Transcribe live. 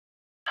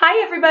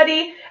Hi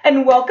everybody,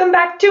 and welcome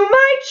back to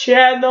my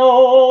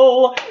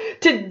channel.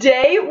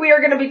 Today we are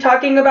going to be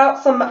talking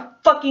about some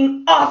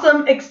fucking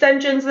awesome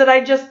extensions that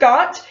I just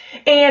got,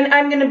 and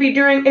I'm going to be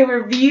doing a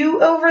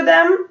review over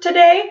them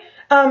today,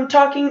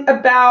 talking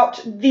about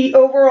the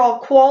overall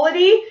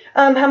quality,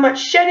 how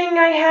much shedding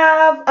I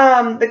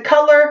have, the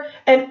color,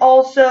 and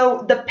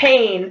also the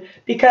pain,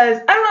 because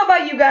I don't know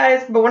about you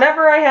guys, but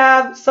whenever I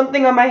have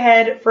something on my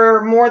head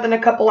for more than a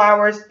couple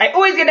hours, I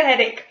always get a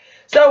headache.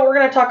 So we're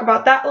going to talk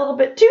about that a little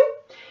bit too.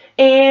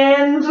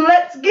 And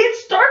let's get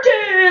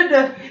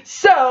started.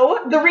 So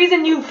the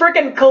reason you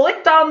freaking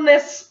clicked on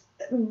this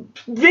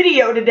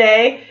video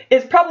today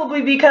is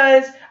probably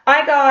because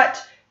I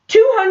got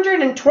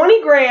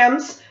 220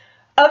 grams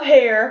of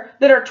hair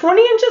that are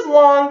 20 inches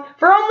long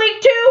for only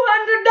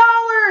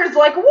 $200.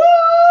 Like,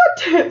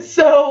 what?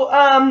 So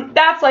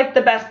that's like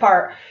the best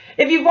part.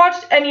 If you've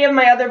watched any of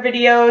my other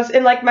videos,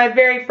 in like my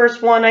very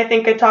first one, I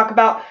think I talk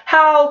about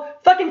how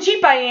fucking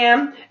cheap I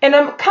am, and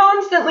I'm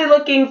constantly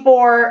looking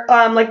for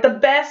like the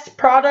best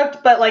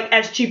product, but like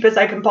as cheap as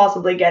I can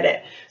possibly get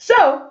it.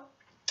 So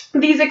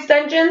these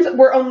extensions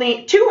were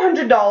only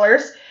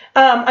 $200.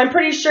 I'm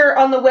pretty sure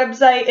on the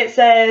website it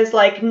says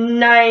like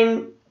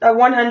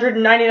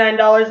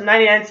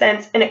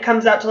 $199.99, and it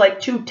comes out to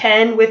like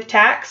 $210 with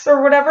tax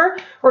or whatever,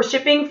 or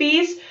shipping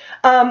fees.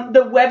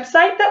 The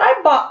website that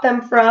I bought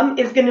them from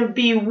is going to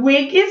be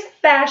Wig is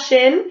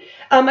Fashion.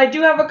 I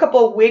do have a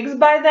couple of wigs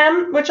by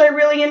them, which I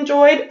really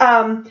enjoyed.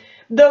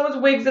 Those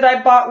wigs that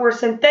I bought were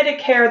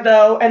synthetic hair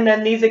though, and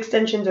then these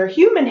extensions are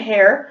human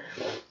hair.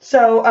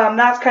 So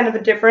that's kind of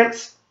a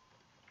difference.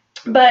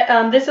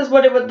 But this is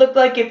what it would look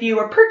like if you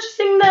were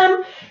purchasing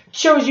them.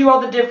 Shows you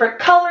all the different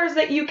colors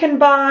that you can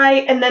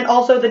buy, and then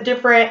also the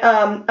different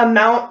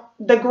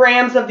the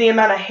grams of the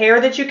amount of hair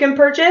that you can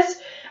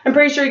purchase. I'm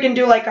pretty sure you can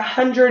do like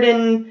 100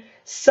 and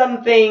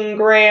something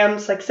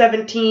grams, like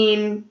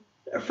 17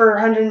 for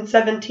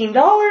 $117.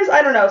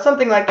 I don't know,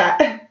 something like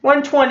that.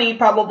 120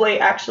 probably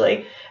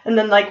actually, and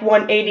then like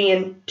 180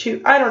 and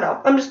 2. I don't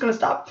know. I'm just gonna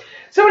stop.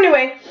 So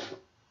anyway,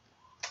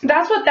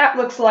 that's what that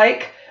looks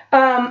like.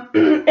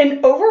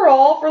 And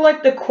overall, for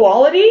like the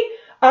quality,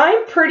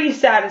 I'm pretty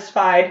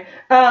satisfied.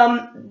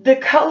 The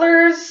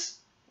colors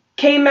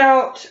came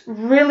out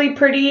really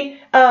pretty.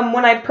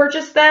 When I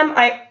purchased them,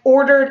 I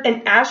ordered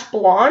an ash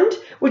blonde,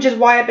 which is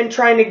why I've been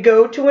trying to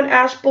go to an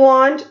ash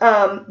blonde.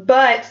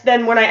 But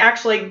then when I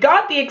actually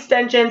got the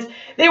extensions,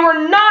 they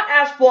were not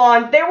ash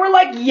blonde. They were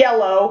like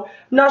yellow.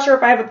 I'm not sure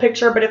if I have a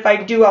picture, but if I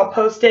do, I'll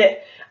post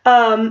it.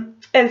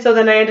 And so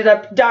then I ended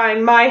up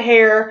dyeing my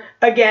hair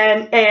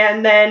again,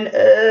 and then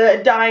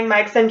dyeing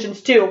my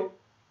extensions too.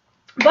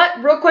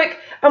 But real quick,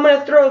 I'm going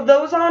to throw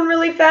those on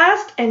really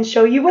fast and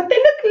show you what they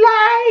look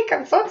like.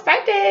 I'm so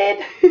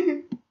excited.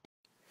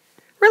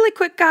 Really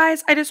quick,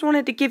 guys, I just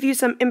wanted to give you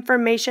some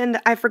information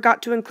that I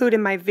forgot to include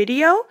in my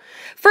video.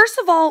 First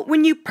of all,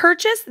 when you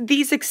purchase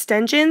these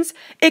extensions,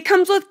 it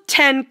comes with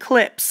 10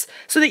 clips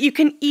so that you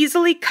can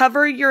easily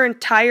cover your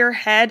entire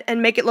head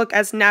and make it look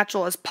as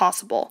natural as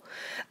possible.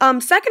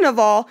 Second of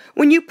all,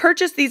 when you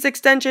purchase these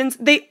extensions,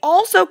 they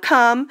also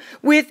come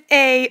with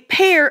a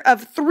pair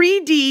of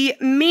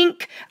 3D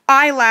mink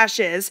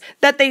eyelashes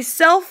that they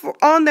sell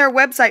on their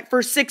website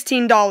for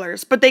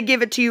 $16, but they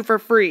give it to you for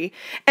free.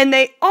 And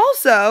they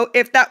also,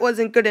 if that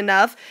wasn't good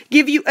enough,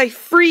 give you a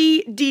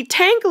free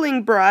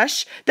detangling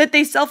brush that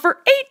they sell for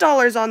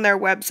 $8 on their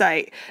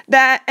website.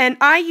 And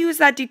I use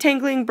that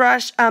detangling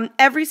brush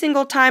every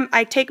single time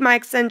I take my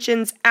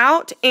extensions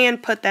out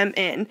and put them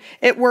in.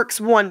 It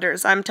works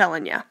wonders, I'm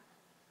telling you.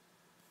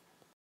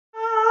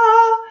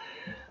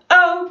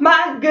 Oh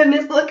my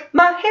goodness, look,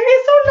 my hair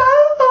is so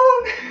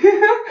long.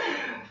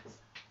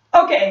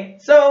 Okay,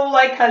 so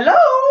like, hello,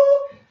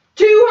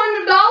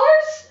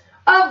 $200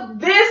 of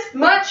this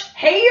much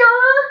hair?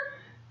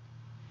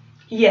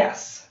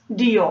 Yes,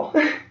 deal.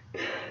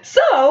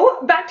 So,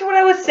 back to what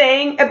I was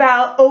saying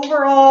about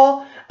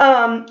overall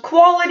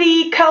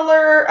quality,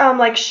 color,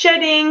 like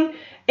shedding,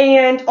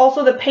 and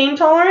also the pain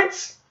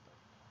tolerance.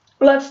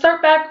 Let's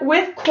start back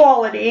with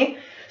quality.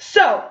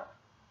 So,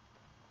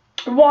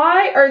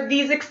 why are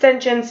these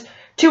extensions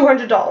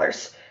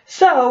 $200?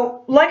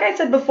 So, like I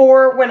said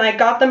before, when I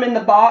got them in the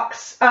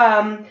box,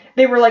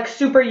 they were like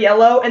super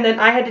yellow, and then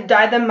I had to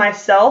dye them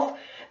myself.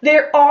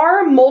 There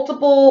are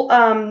multiple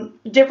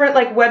different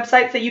like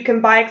websites that you can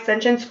buy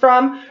extensions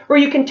from, where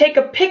you can take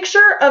a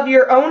picture of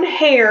your own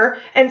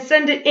hair and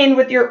send it in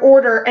with your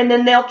order, and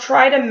then they'll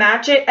try to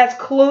match it as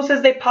close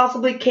as they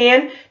possibly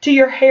can to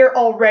your hair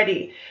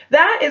already.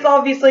 That is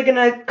obviously going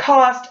to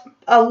cost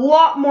a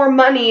lot more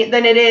money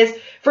than it is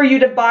for you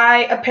to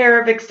buy a pair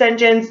of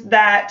extensions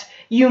that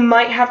you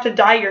might have to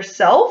dye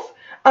yourself.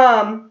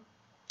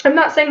 I'm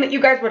not saying that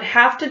you guys would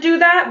have to do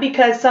that,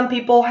 because some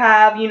people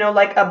have, you know,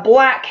 like a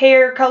black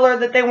hair color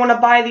that they want to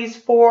buy these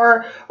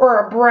for, or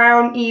a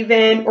brown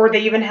even, or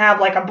they even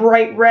have like a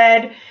bright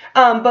red.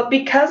 But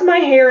because my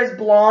hair is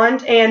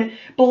blonde, and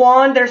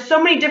blonde, there's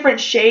so many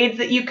different shades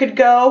that you could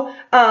go,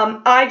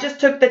 I just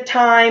took the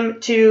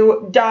time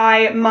to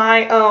dye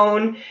my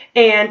own,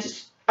 and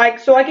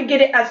so I could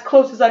get it as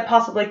close as I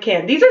possibly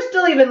can. These are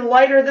still even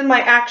lighter than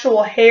my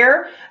actual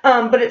hair,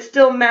 but it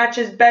still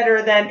matches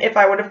better than if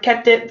I would have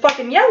kept it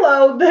fucking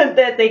yellow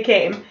that they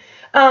came.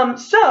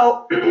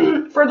 So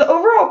for the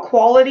overall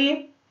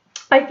quality,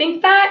 I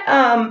think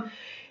that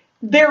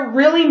they're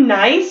really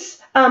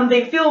nice.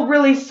 They feel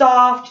really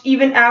soft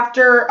even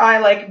after I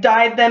like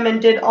dyed them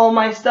and did all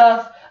my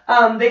stuff.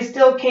 They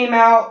still came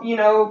out, you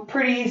know,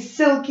 pretty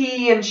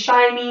silky and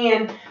shiny,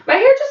 and my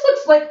hair just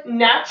looks like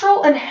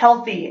natural and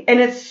healthy,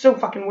 and it's so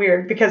fucking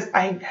weird because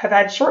I have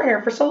had short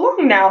hair for so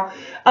long now,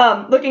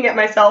 looking at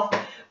myself.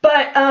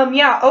 But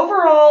yeah,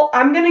 overall,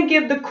 I'm gonna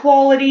give the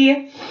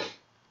quality,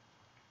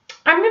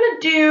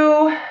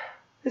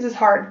 this is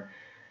hard,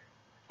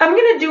 I'm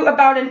gonna do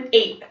about an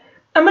 8.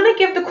 I'm going to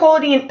give the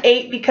quality an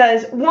 8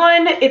 because,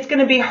 1, it's going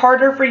to be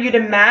harder for you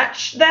to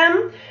match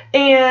them,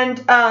 and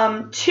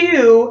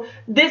 2,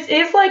 this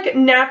is like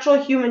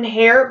natural human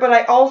hair, but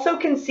I also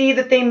can see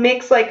that they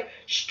mix like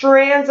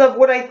strands of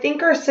what I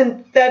think are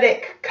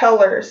synthetic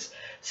colors.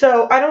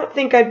 So I don't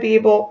think I'd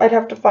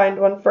have to find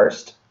one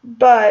first,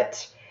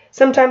 but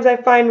sometimes I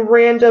find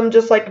random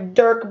just like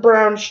dark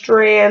brown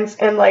strands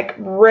and like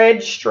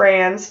red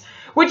strands,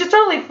 which is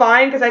totally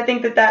fine because I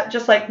think that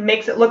just like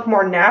makes it look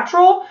more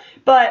natural.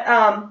 But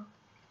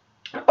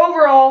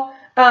overall,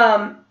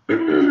 I'm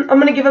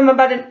going to give them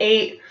about an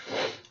 8.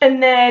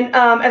 And then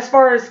as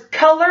far as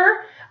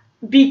color,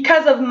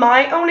 because of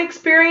my own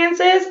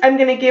experiences, I'm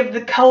going to give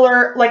the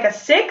color like a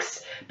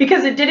 6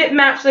 because it didn't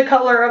match the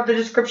color of the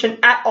description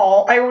at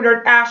all. I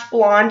ordered ash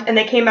blonde and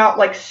they came out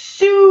like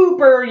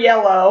super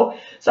yellow.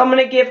 So I'm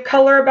going to give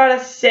color about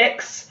a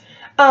 6.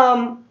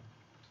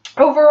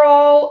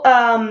 Overall,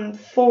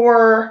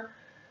 for,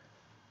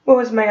 what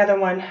was my other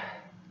one?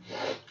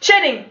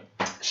 Shedding,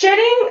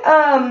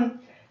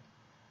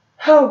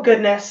 oh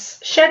goodness.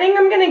 Shedding,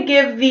 I'm going to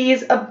give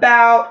these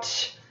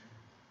about,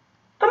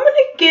 I'm going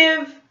to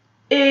give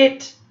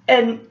it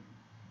an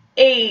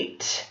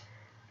 8.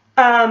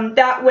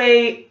 That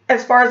way,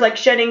 as far as like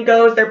shedding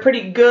goes, they're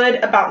pretty good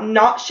about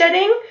not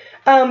shedding,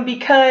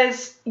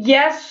 because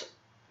yes,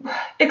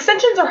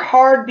 extensions are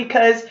hard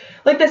because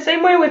like the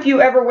same way if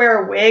you ever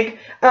wear a wig,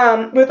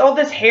 with all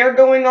this hair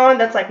going on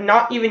that's like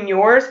not even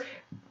yours,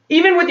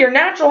 even with your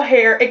natural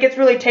hair, it gets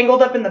really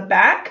tangled up in the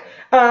back.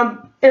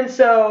 And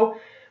so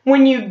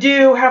when you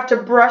do have to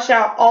brush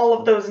out all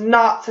of those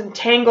knots and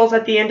tangles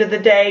at the end of the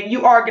day,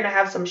 you are going to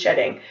have some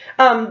shedding.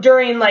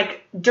 During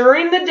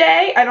the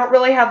day, I don't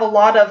really have a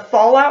lot of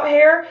fallout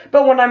hair,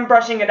 but when I'm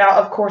brushing it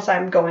out, of course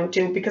I'm going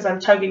to because I'm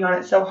tugging on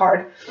it so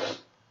hard.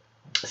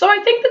 So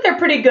I think that they're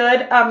pretty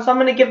good. So I'm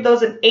going to give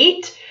those an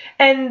 8.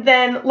 And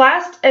then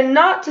last and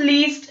not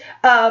least,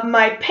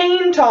 my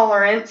pain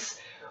tolerance.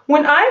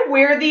 When I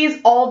wear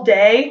these all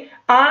day,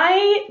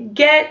 I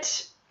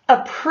get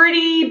a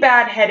pretty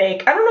bad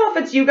headache. I don't know if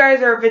it's you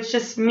guys or if it's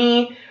just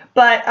me,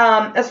 but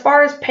as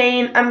far as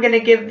pain, I'm going to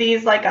give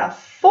these like a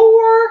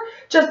 4,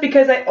 just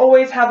because I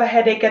always have a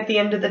headache at the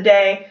end of the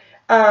day.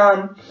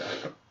 And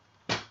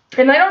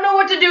I don't know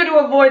what to do to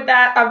avoid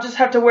that. I'll just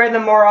have to wear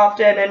them more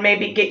often and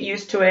maybe get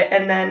used to it,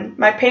 and then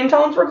my pain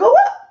tolerance will go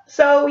up.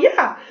 So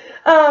yeah,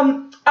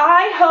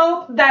 I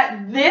hope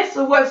that this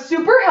was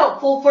super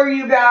helpful for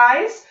you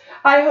guys.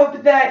 I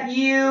hope that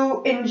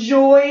you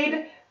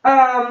enjoyed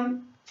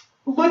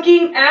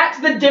looking at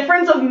the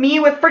difference of me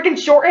with freaking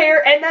short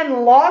hair and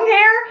then long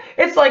hair.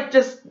 It's like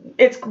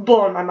it's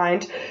blowing my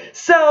mind.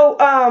 So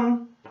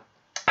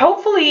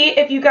hopefully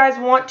if you guys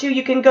want to,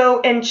 you can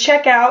go and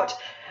check out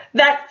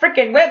that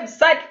freaking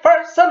website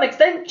for some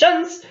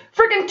extensions.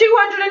 Freaking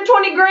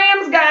 220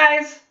 grams,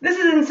 guys. This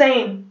is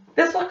insane.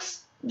 This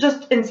looks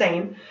just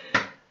insane.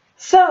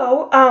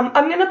 So,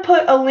 I'm going to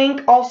put a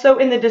link also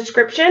in the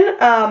description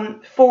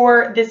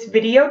for this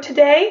video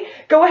today.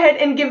 Go ahead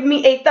and give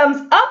me a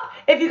thumbs up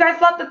if you guys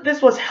thought that this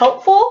was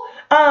helpful.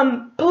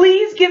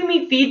 Please give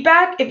me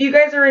feedback if you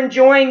guys are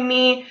enjoying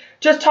me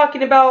just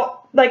talking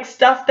about like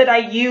stuff that I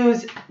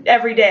use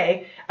every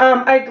day.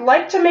 I'd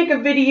like to make a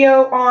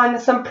video on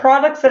some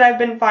products that I've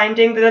been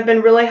finding that have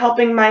been really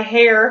helping my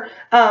hair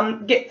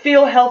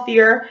feel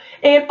healthier,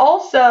 and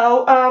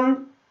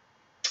also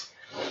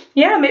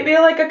yeah, maybe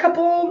like a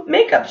couple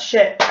makeup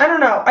shit. I don't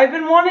know. I've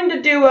been wanting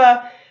to do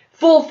a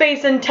full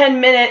face in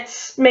 10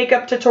 minutes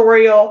makeup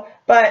tutorial,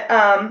 but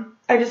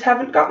I just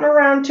haven't gotten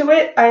around to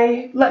it.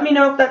 Let me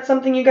know if that's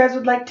something you guys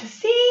would like to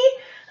see.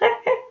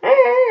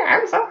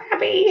 I'm so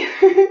happy.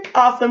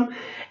 Awesome.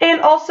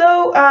 And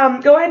also,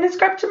 go ahead and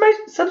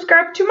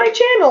subscribe to my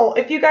channel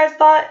if you guys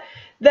thought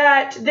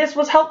that this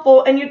was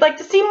helpful and you'd like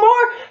to see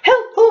more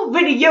helpful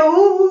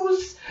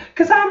videos,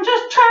 because I'm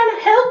just trying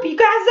to help you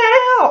guys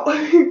out.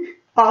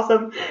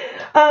 Awesome.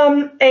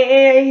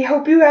 I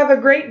hope you have a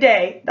great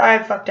day. I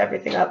fucked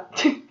everything up.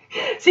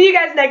 See you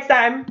guys next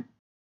time.